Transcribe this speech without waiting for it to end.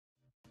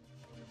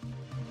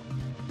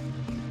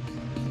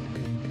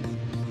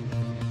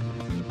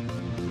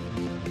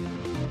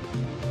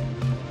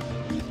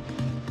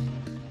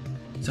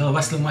So the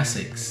Westland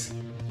Wessex,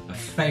 a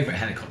favourite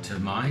helicopter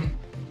of mine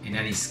in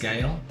any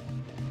scale,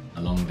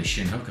 along with the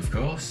Shinhook of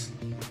course.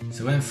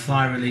 So when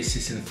Fly released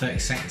this in a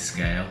 30-second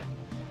scale,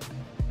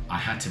 I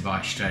had to buy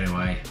it straight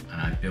away,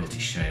 and I built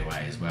it straight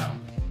away as well.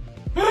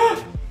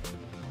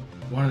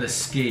 One of the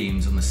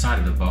schemes on the side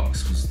of the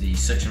box was the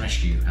search and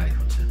rescue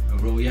helicopter,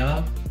 overall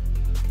yellow.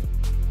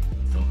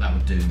 Thought that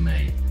would do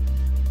me.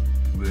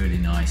 Really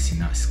nice in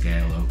that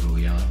scale, overall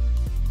yellow.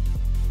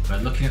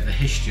 But looking at the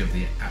history of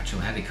the actual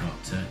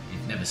helicopter,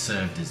 it never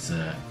served as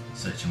a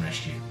search and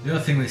rescue. The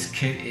other thing with this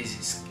kit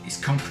is it's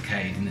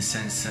complicated in the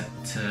sense that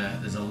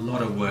there's a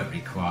lot of work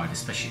required,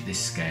 especially at this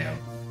scale.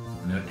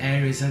 And there are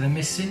areas that are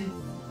missing,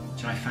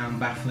 which I found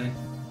baffling,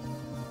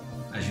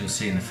 as you'll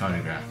see in the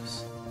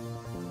photographs.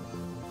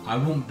 I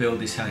won't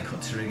build this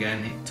helicopter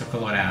again, it took a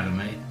lot out of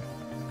me,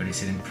 but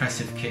it's an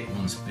impressive kit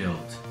once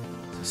built.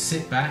 So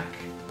sit back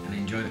and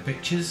enjoy the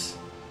pictures,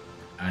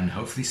 and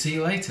hopefully see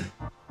you later.